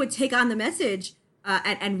 if they would take on the message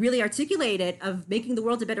and really articulate it of making the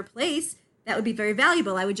world a better place, that would be very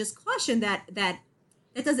valuable. I would just caution that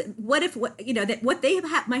doesn't. What they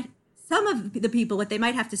might, some of the people, what they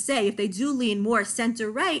might have to say, if they do lean more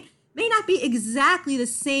center right, may not be exactly the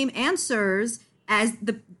same answers as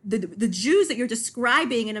the Jews that you're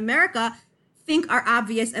describing in America think are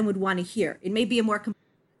obvious and would want to hear. It may be a more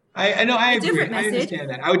I know, I agree. I understand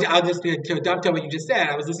that. I'll just to dovetail what you just said.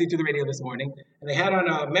 I was listening to the radio this morning, and they had on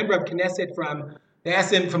a member of Knesset they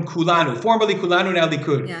asked him from Kulanu, formerly Kulanu, now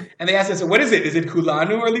Likud. Yeah. And they asked him, so what is it? Is it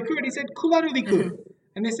Kulanu or Likud? He said, Kulanu, Likud. Mm-hmm.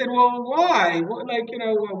 And they said, well, why?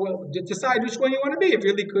 Just decide which one you want to be. If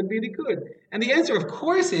you're Likud, be Likud. And the answer, of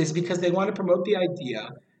course, is because they want to promote the idea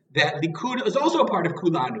that Likud is also a part of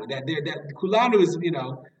Kulanu. That Kulanu is,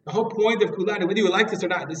 the whole point of Kulanu, whether you like this or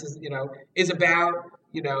not, this is, is about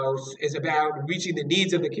reaching the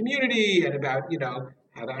needs of the community and about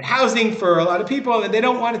housing for a lot of people, and they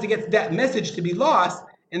don't want it to get that message to be lost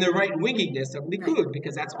in the right-winginess of Likud,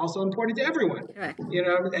 because that's also important to everyone. Correct.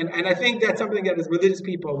 And I think that's something that as religious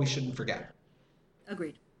people we shouldn't forget.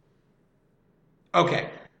 Agreed. Okay,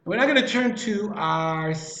 we're now going to turn to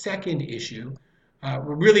our second issue.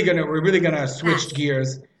 We're really gonna switch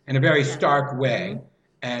gears in a very stark way.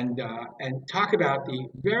 Mm-hmm. And talk about the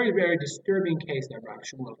very, very disturbing case of Rav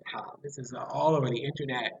Shmuel Tal. This is all over the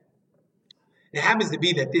internet. It happens to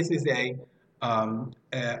be that this is a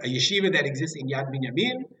yeshiva that exists in Yad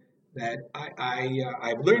Binyamin that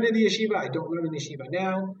I've learned in the yeshiva. I don't learn in the yeshiva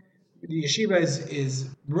now. The yeshiva is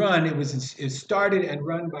run. It was started and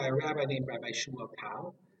run by a rabbi named Rabbi Shmuel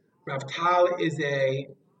Tal. Rav Tal is a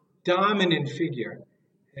dominant figure.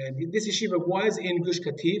 And this yeshiva was in Gush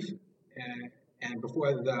Katif. And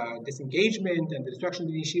before the disengagement and the destruction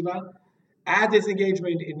of the yeshiva, at this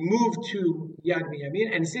engagement, it moved to Yad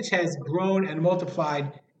Binyamin, and Sitch has grown and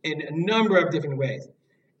multiplied in a number of different ways.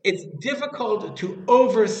 It's difficult to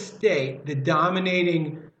overstate the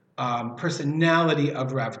dominating personality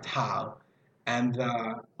of Rav Tal and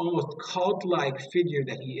the almost cult-like figure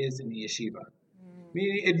that he is in the yeshiva. I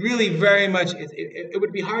mean, it really very much, it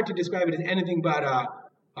would be hard to describe it as anything but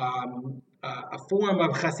a form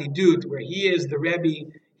of chassidut, where he is the Rebbe,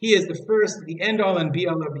 he is the first, the end all and be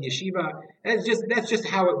all of the yeshiva. That's just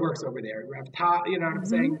how it works over there. Rav Ta, you know what I'm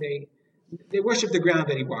saying? They worship the ground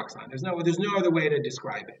that he walks on. There's no other way to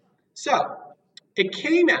describe it. So it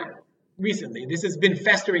came out recently. This has been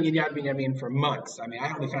festering in Yad Binyamin for months. I mean,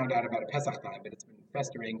 I only found out about it Pesach time, but it's been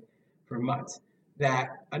festering for months. That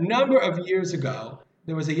a number of years ago,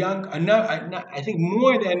 there was I think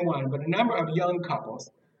more than one, but a number of young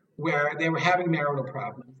couples where they were having marital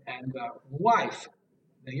problems, and the wife,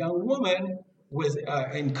 the young woman, was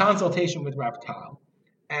in consultation with Rav Tal,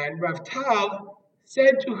 and Rav Tal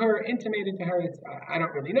said to her, intimated to her, I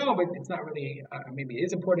don't really know, but it's not really, maybe it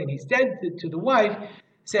is important. He said to the wife,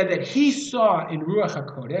 said that he saw in Ruach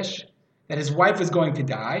HaKodesh that his wife was going to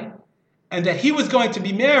die, and that he was going to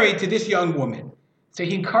be married to this young woman. So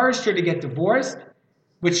he encouraged her to get divorced,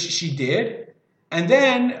 which she did, and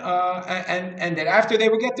then and that after they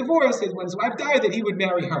would get divorced, when his wife died, that he would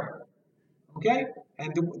marry her. Okay,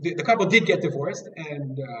 and the couple did get divorced,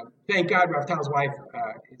 and thank God, Rav Tal's wife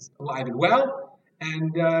is alive and well,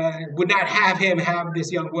 and would not have him have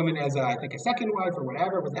this young woman as I think a second wife or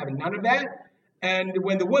whatever. Was having none of that. And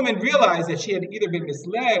when the woman realized that she had either been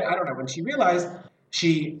misled, I don't know, when she realized.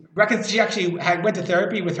 She actually went to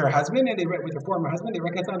therapy with her husband, and with her former husband. They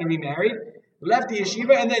reconciled and remarried, left the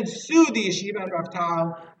yeshiva, and then sued the yeshiva and Rav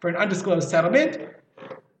Tal for an undisclosed settlement,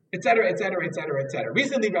 etc., etc., etc., etc.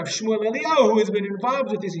 Recently, Rav Shmuel Eliyahu, who has been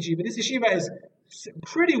involved with this yeshiva is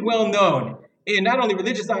pretty well known in not only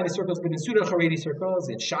religious Zionist circles, but in pseudo-Haredi circles,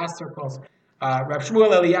 in Shas circles. Rav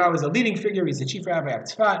Shmuel Eliyahu is a leading figure. He's the chief rabbi of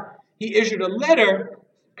Tzfat. He issued a letter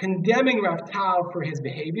condemning Rav Tal for his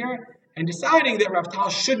behavior, and deciding that Rav Tal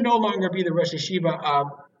should no longer be the Rosh Yeshiva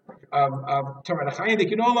of Torah Chaim. They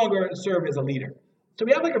can no longer serve as a leader. So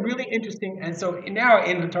we have like a really interesting, and so now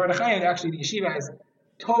in Torah Chaim, actually the yeshiva is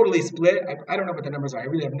totally split. I don't know what the numbers are. I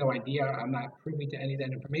really have no idea. I'm not privy to any of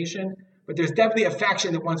that information. But there's definitely a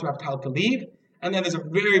faction that wants Rav Tal to leave, and then there's a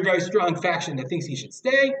very, very strong faction that thinks he should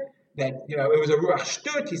stay. That, you know, it was a ruach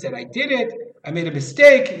shtut. He said, I did it. I made a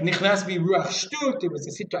mistake. Nichnas bi ruach shtut. It was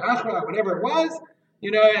a sitra achra, whatever it was. You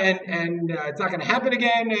know, and it's not going to happen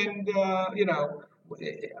again, and, you know,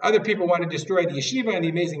 other people want to destroy the yeshiva and the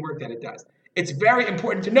amazing work that it does. It's very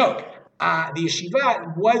important to note, the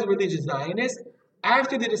yeshiva was religious Zionist.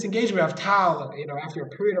 After the disengagement of Tal, you know, after a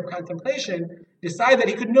period of contemplation, decided that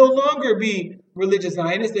he could no longer be religious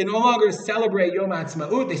Zionist. They no longer celebrate Yom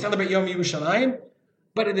HaAtzmaut, they celebrate Yom Yerushalayim,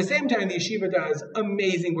 but at the same time, the yeshiva does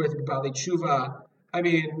amazing work with Baalei Tshuva. I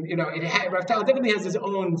mean, you know, Rav Tal definitely has his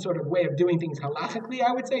own sort of way of doing things halachically,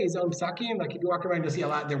 I would say, his own psakim. Like if you walk around, you'll see a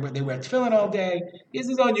lot, they wear tefillin all day. He has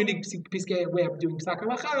his own unique way of doing psak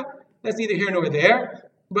halacha. That's neither here nor there.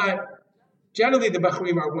 But generally, the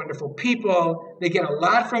Bachurim are wonderful people. They get a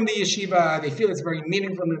lot from the yeshiva. They feel it's very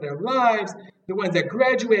meaningful in their lives. The ones that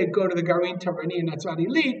graduate go to the Garin Tavrani and Natzrat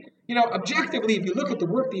Elite. You know, objectively, if you look at the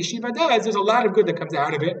work the yeshiva does, there's a lot of good that comes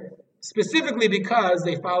out of it. Specifically because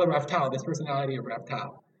they follow Rav Tal, this personality of Rav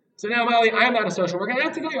Tal. So now, Mali, I am not a social worker, and I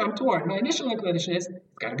have to tell you, I'm torn. My initial inclination is,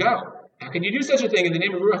 it's got to go. How can you do such a thing in the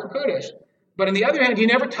name of Ruach HaKodesh? But on the other hand, he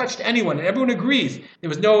never touched anyone, and everyone agrees. There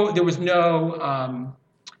was no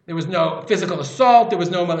physical assault. There was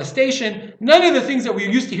no molestation. None of the things that we're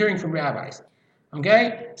used to hearing from rabbis.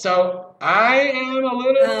 Okay, so I am a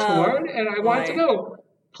little torn, and I want to know.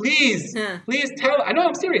 Please tell. I know,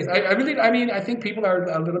 I'm serious. I think people are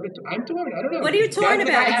a little bit. I'm torn. I don't know. What are you torn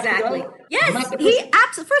about exactly? Yes,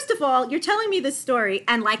 first of all, you're telling me this story,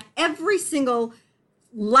 and like every single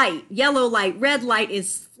light, yellow light, red light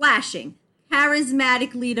is flashing.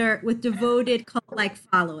 Charismatic leader with devoted cult-like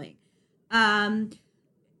following.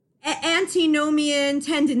 Antinomian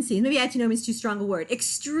tendencies. Maybe antinomian is too strong a word.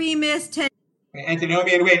 Extremist tendencies.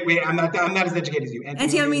 Antinomian, wait, I'm not as educated as you.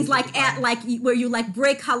 Antinomian means like where you like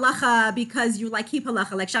break halacha because you like keep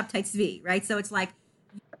halacha, like Shabtai Tzvi, right? So it's like.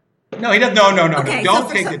 No, he doesn't. No. Okay, don't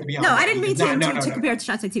take it to be honest. No, I didn't mean to compare it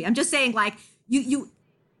to Shabtai Tzvi. I'm just saying like you.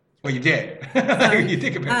 Well, you did. You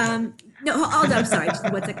did compare it. No, hold on. I'm sorry. Just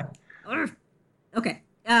 1 second. Okay.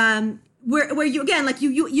 Where you again like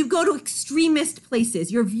you go to extremist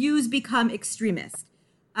places. Your views become extremist.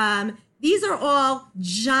 These are all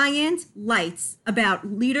giant lights about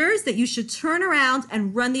leaders that you should turn around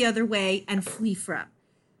and run the other way and flee from.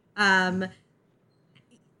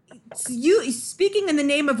 You speaking in the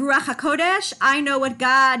name of Ruach HaKodesh, I know what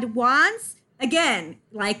God wants. Again,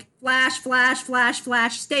 like flash, flash, flash,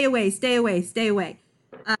 flash, stay away.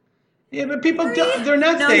 Yeah, but people Sorry? they're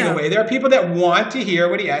not No, staying no. away. There are people that want to hear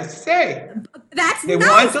what he has to say. That's They want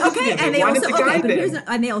nice. to listen Okay. to him. And They they want him also, to okay, guide but here's, them.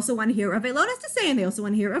 and they also want to hear what Velon has to say, and they also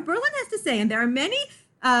want to hear what Berlin has to say. And there are many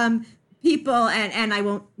people, and I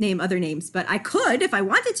won't name other names, but I could if I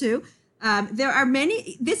wanted to. There are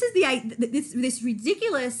many, this is this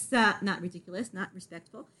ridiculous, not ridiculous, not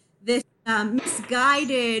respectful, this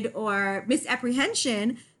misguided or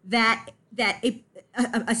misapprehension that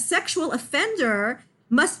a sexual offender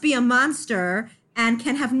must be a monster and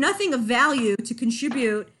can have nothing of value to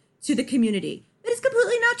contribute to the community. That is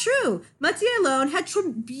completely not true. Mati alone had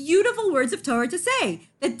beautiful words of Torah to say.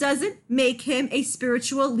 That doesn't make him a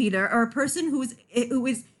spiritual leader or a person who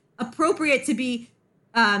is appropriate to be,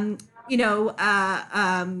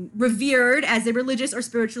 revered as a religious or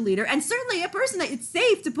spiritual leader, and certainly a person that it's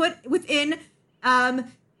safe to put within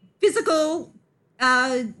physical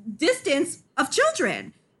distance of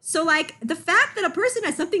children. So, like, the fact that a person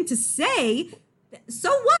has something to say, so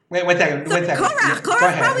what? Wait, one second. So One second. Korach Go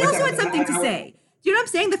ahead. probably One also second. had something to say. Do you know what I'm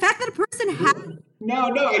saying? The fact that a person has, No, I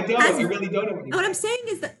don't. I really don't know what you're what I'm saying.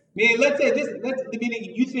 saying is that I mean, let's say this.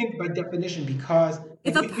 Meaning you think by definition because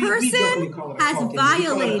if a we jokingly person call it a has cult. We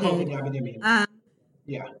call it a cult in violated, Yabba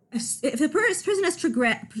yeah. if a person has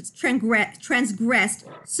transgressed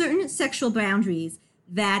certain sexual boundaries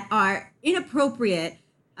that are inappropriate,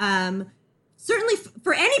 certainly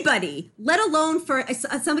for anybody, let alone for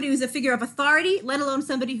somebody who's a figure of authority, let alone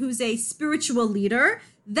somebody who's a spiritual leader,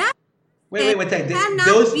 that Wait, one second. cannot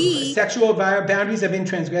Those be. sexual boundaries have been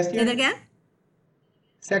transgressed Say here? that again?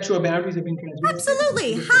 Sexual boundaries have been transgressed here?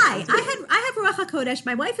 Absolutely. Hi, I have Ruach HaKodesh.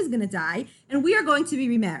 My wife is going to die, and we are going to be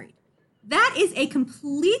remarried. That is a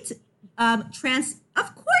complete Of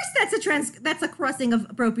course, that's a crossing of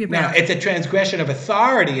appropriate No, boundaries. it's a transgression of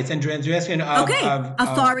authority. It's a transgression of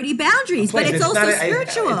authority boundaries, but it's also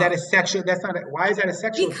spiritual. Is that a sexual? That's not. Why is that a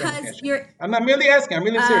sexual Because transgression? I'm really asking. I'm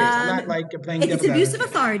really serious. I'm not like playing. It's an abuse of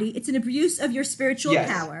authority. It's an abuse of your spiritual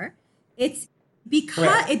power. It's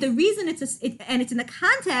because the reason and it's in the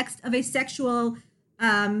context of a sexual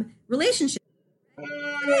relationship.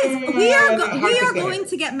 We are going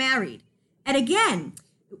to get married, and again,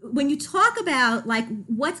 when you talk about like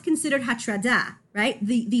what's considered hatrada, right?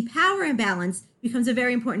 The power imbalance becomes a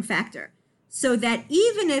very important factor. So that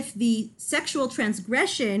even if the sexual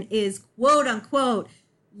transgression is quote unquote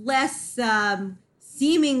less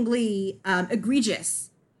seemingly egregious,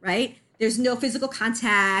 right? There's no physical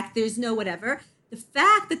contact. There's no whatever. The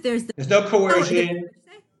fact that there's no coercion.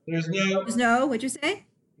 There's no. What'd you say?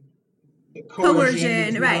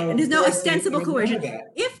 Coercion, right? And there's no ostensible coercion.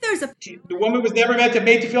 If there's the woman was never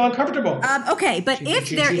made to feel uncomfortable. Okay, but if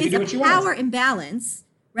there is a power imbalance,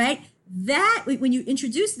 right? That when you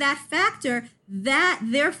introduce that factor, that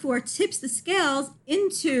therefore tips the scales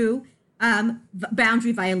into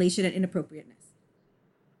boundary violation and inappropriateness.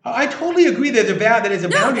 I totally agree. That is a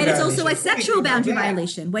boundary. No, and it's also a sexual boundary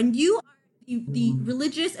violation when you are the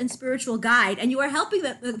religious and spiritual guide, and you are helping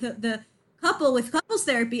the couple with couples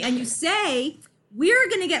therapy, and you say we're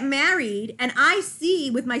going to get married, and I see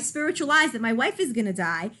with my spiritual eyes that my wife is going to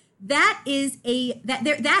die. That is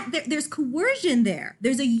there's coercion there.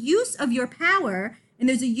 There's a use of your power, and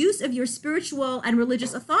there's a use of your spiritual and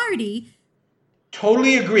religious authority.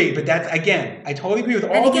 Totally agree, but that's again, I totally agree with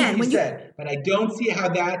all of what you said, but I don't see how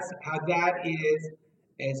that is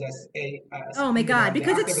a oh my God,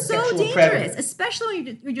 because it's so dangerous, predator. Especially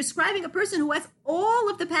when you're describing a person who has all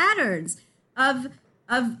of the patterns of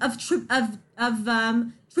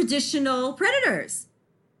traditional predators.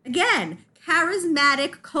 Again,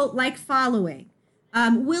 charismatic cult-like following,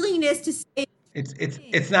 willingness to say.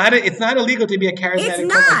 It's not illegal to be a charismatic. It's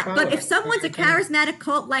not, but if someone's a charismatic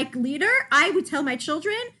cult-like leader, I would tell my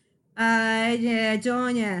children,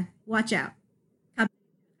 don't watch out.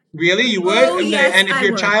 Really, you would? Oh, yes, and if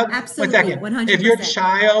your child, absolutely, 100%. If your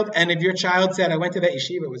child said, "I went to that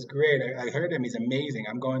yeshiva, it was great. I heard him. He's amazing.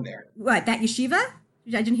 I'm going there." What, that yeshiva?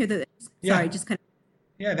 I didn't hear the. Sorry, just kind of.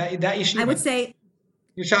 Yeah, that yeshiva. I would say.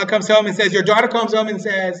 Your child comes home and says, your daughter comes home and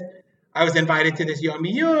says, "I was invited to this Yom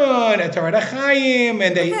Miyun at Torah Chaim,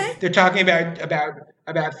 and they're talking about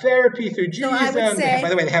therapy through Judaism." So I would say, by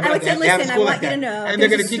the way, they have listen, I want like you to know, and they're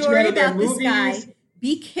going to teach me about their movies. This guy.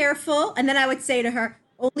 Be careful, and then I would say to her,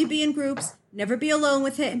 only be in groups, never be alone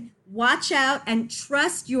with him. Watch out and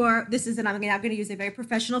trust your. This is, and I'm going to use a very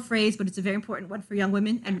professional phrase, but it's a very important one for young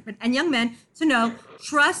women and young men to know.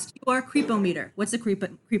 Trust your creepometer. What's a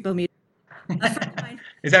creepometer?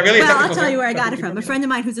 Is that really? Well, I'll tell you where I got it from. A friend of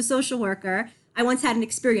mine who's a social worker. I once had an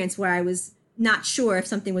experience where I was not sure if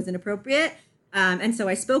something was inappropriate, and so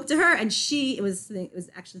I spoke to her, and it was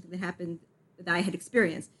actually something that happened that I had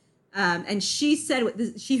experienced. And she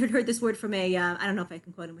said she had heard this word from a I don't know if I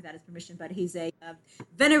can quote him without his permission, but he's a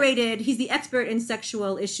he's the expert in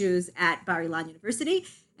sexual issues at Bar Ilan University,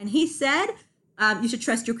 and he said you should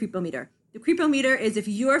trust your creepometer. The creepometer is if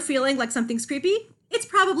you're feeling like something's creepy, it's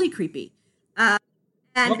probably creepy.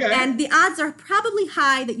 And the odds are probably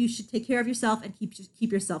high that you should take care of yourself and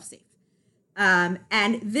keep yourself safe.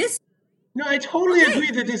 And this. No, I totally agree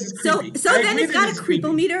that this is creepy. So then it's got a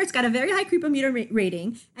creepometer. It's got a very high creepometer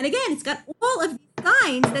rating. And again, it's got all of these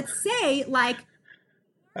signs that say, like,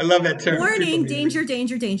 I love that term. Warning, danger,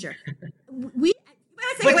 danger, danger. Wait,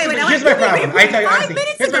 here's my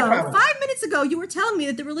problem. 5 minutes ago, you were telling me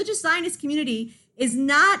that the religious Zionist community is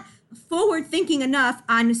not forward-thinking enough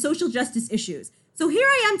on social justice issues. So here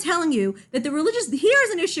I am telling you that here's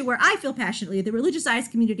an issue where I feel passionately, the religious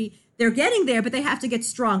Zionist community, they're getting there, but they have to get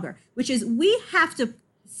stronger, which is we have to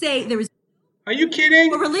say there is. Are you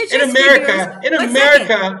kidding? In America,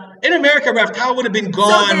 Rav Tal would have been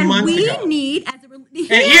gone months ago. We need,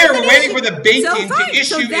 here we're waiting for the Beit Din to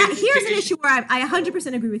issue. Here's an issue where I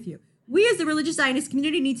 100% agree with you. We as the religious Zionist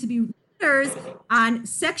community need to be leaders on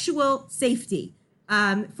sexual safety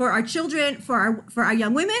for our children, for our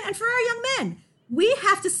young women, and for our young men. We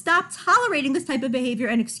have to stop tolerating this type of behavior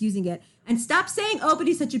and excusing it, and stop saying, oh, but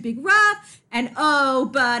he's such a big Rav, and oh,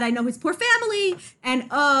 but I know his poor family, and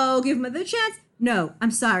oh, give him another chance. No,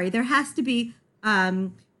 I'm sorry. There has to be,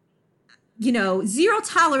 zero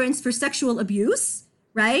tolerance for sexual abuse,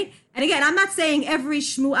 right? And again, I'm not saying every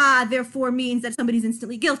shmu'ah therefore means that somebody's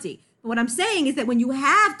instantly guilty. But what I'm saying is that when you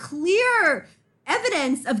have clear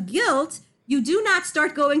evidence of guilt, you do not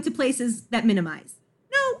start going to places that minimize.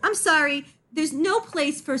 No, I'm sorry. There's no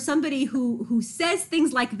place for somebody who says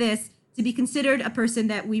things like this to be considered a person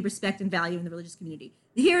that we respect and value in the religious community.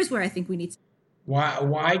 Here's where I think we need to.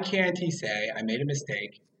 Why can't he say, I made a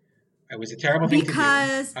mistake? It was a terrible thing to do.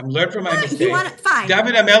 I'm learned from my mistake. Fine.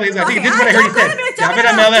 David Amelech, I think this is what I heard he said. David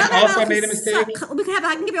Amelech also made a mistake.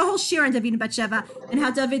 I can give you a whole share on David and Bathsheba and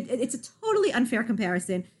how David, it's a totally unfair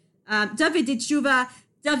comparison. David did tshuva.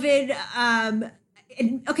 David,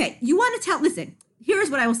 okay, you want to listen,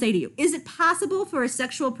 here's what I will say to you. Is it possible for a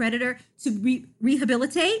sexual predator to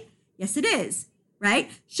rehabilitate? Yes, it is, right?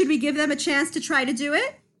 Should we give them a chance to try to do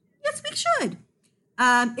it? Yes, we should.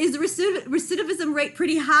 Is the recidivism rate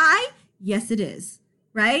pretty high? Yes, it is,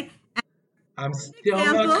 right? I'm still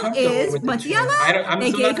not comfortable with the term. I'm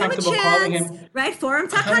still not comfortable calling him. Right? Forum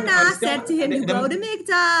Takana said to him, you go to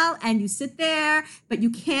Migdal and you sit there, but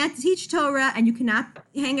you can't teach Torah and you cannot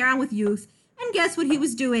hang around with youth. And guess what he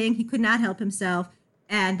was doing? He could not help himself.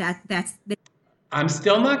 And that's... I'm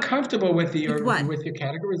still not comfortable with your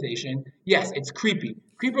categorization. Yes, it's creepy.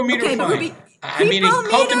 Creepometer, fine. I mean,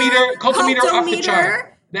 cultometer off the chart.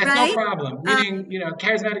 That's right? No problem. Meaning,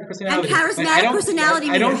 charismatic personality. And charismatic personality.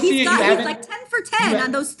 I don't see it. He's like 10 for 10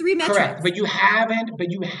 on those three metrics. Correct, but you haven't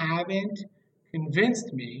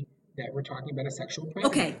convinced me that we're talking about a sexual predator.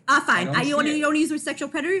 Okay, fine. You want to use the word sexual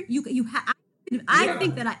predator? I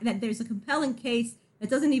think that there's a compelling case that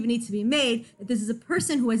doesn't even need to be made, that this is a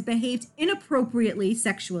person who has behaved inappropriately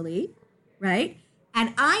sexually, right?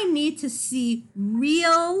 And I need to see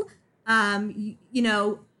real,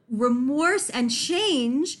 remorse and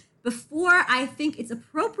change before I think it's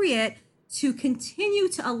appropriate to continue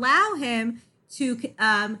to allow him to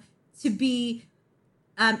be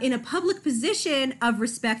in a public position of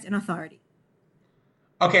respect and authority.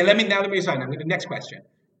 Okay, let me sign up with the next question.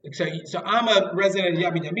 So I'm a resident of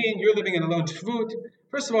Yad Binyamin. You're living in Alon Shvut.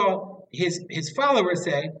 First of all, his followers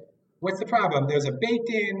say, "What's the problem? There's a Beit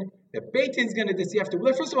Din. The Beit Din's going to decide."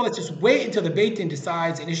 First of all, let's just wait until the Beit Din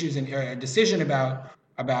decides and issues a decision about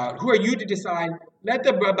who are you to decide. Let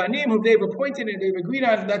the Rabbanim who they've appointed and they've agreed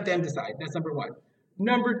on, let them decide. That's number one.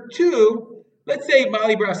 Number two, let's say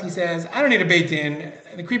Mali Browski says, "I don't need a Beit Din.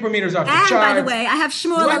 The creepometer's off the charts." And by the way, I have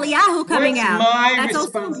Shmuel Eliyahu coming out. That's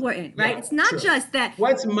also important, right? It's not just that.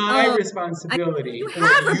 What's my responsibility? You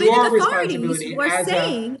have rabbinic authorities who are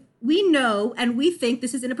saying, we know and we think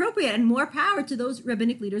this is inappropriate, and more power to those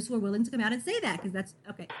rabbinic leaders who are willing to come out and say that, because that's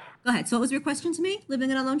okay. Go ahead. So what was your question to me?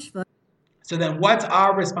 Living in Alon Shvut. So then what's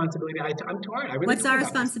our responsibility? I'm torn. What's our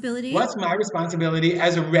responsibility? What's my responsibility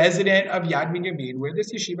as a resident of Yad Binyamin, where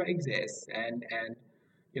this yeshiva exists, and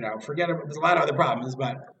forget about, there's a lot of other problems,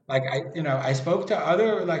 but I spoke to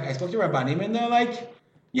Rabbanim, and they're like,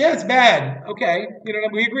 yeah, it's bad. Okay,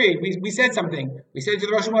 we agree. We said something. We said to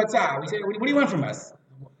the Rosh Motzah. We said, what do you want from us?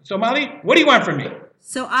 So Mali, what do you want from me?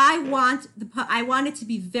 So I want it to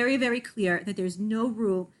be very, very clear that there's no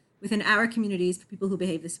room within our communities for people who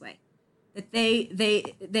behave this way. That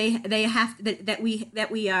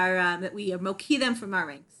we are moki them from our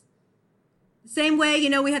ranks. Same way,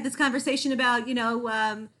 we had this conversation about,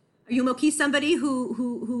 are you okay somebody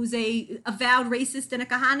who's a avowed racist and a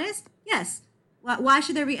kahanist? Yes. Why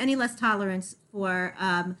should there be any less tolerance for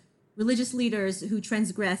religious leaders who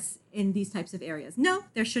transgress in these types of areas? No,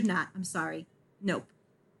 there should not. I'm sorry. Nope.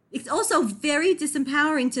 It's also very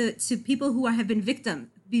disempowering to people who have been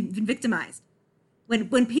victimized.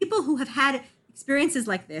 When people who have had experiences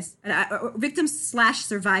like this,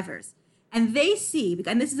 victims/survivors, and they see,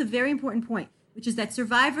 and this is a very important point, which is that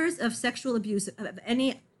survivors of sexual abuse of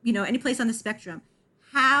any place on the spectrum,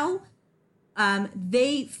 how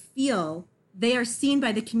they feel they are seen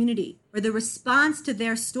by the community, or the response to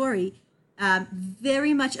their story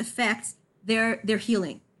very much affects their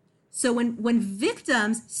healing. So when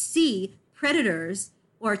victims see predators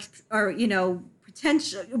or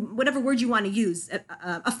potential, whatever word you want to use,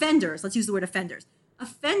 offenders, let's use the word offenders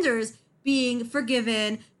being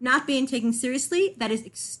forgiven, not being taken seriously, that is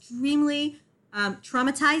extremely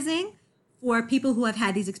traumatizing for people who have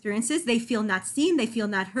had these experiences. They feel not seen, they feel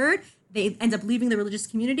not heard, they end up leaving the religious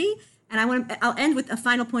community. And I'll end with a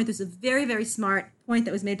final point. There's a very, very smart point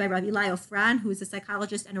that was made by Rabbi Eli Ofran, who is a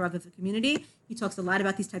psychologist and a Rav of the community. He talks a lot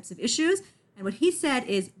about these types of issues. And what he said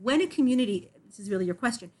is, when a community, this is really your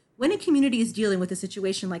question, when a community is dealing with a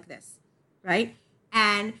situation like this, right?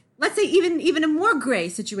 And let's say even a more gray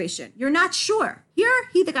situation, you're not sure. Here,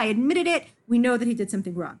 the guy admitted it. We know that he did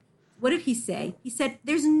something wrong. What did he say? He said,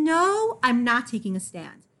 I'm not taking a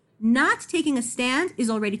stand. Not taking a stand is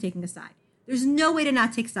already taking a side. There's no way to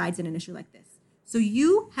not take sides in an issue like this. So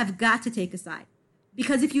you have got to take a side.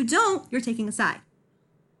 Because if you don't, you're taking a side.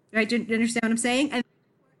 Right? Do you understand what I'm saying?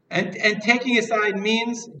 And taking a side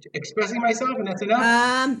means expressing myself, and that's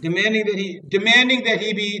enough. Demanding that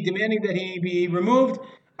he be removed.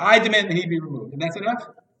 I demand that he be removed, and that's enough.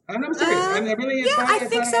 I'm serious. I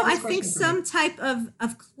think so. I think some type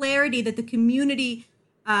of clarity that the community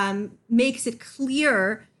makes it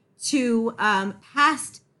clear to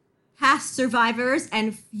past survivors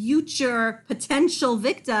and future potential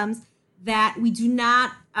victims that we do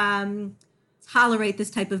not tolerate this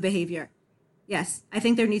type of behavior. Yes, I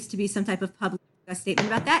think there needs to be some type of public statement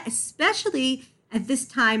about that, especially at this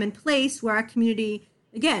time and place where our community,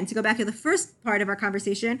 again, to go back to the first part of our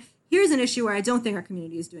conversation, here's an issue where I don't think our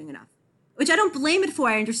community is doing enough, which I don't blame it for.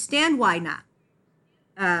 I understand why not.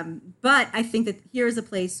 But I think that here's a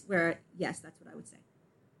place where, yes, that's what I would say.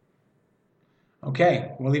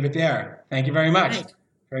 Okay, we'll leave it there. Thank you very much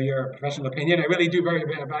for your professional opinion. I really do value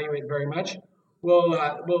it very much. We'll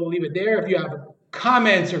leave it there. If you have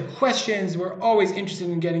comments or questions, we're always interested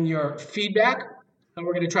in getting your feedback, and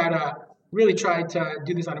we're going to really try to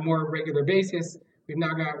do this on a more regular basis. We've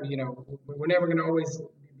now got, we're never going to always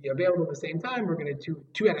be available at the same time. We're going to do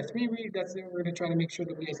 2 out of 3 read. We're going to try to make sure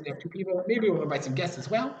that we actually have 2 people. Maybe we'll invite some guests as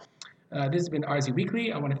well. This has been RZ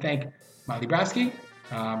Weekly. I want to thank Molly Browski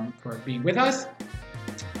for being with us.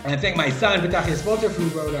 And I thank my son, Vitachia Spolter, who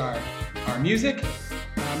wrote our music.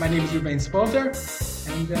 My name is Ruben Spolter,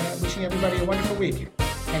 and wishing everybody a wonderful week.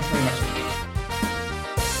 Thanks very much.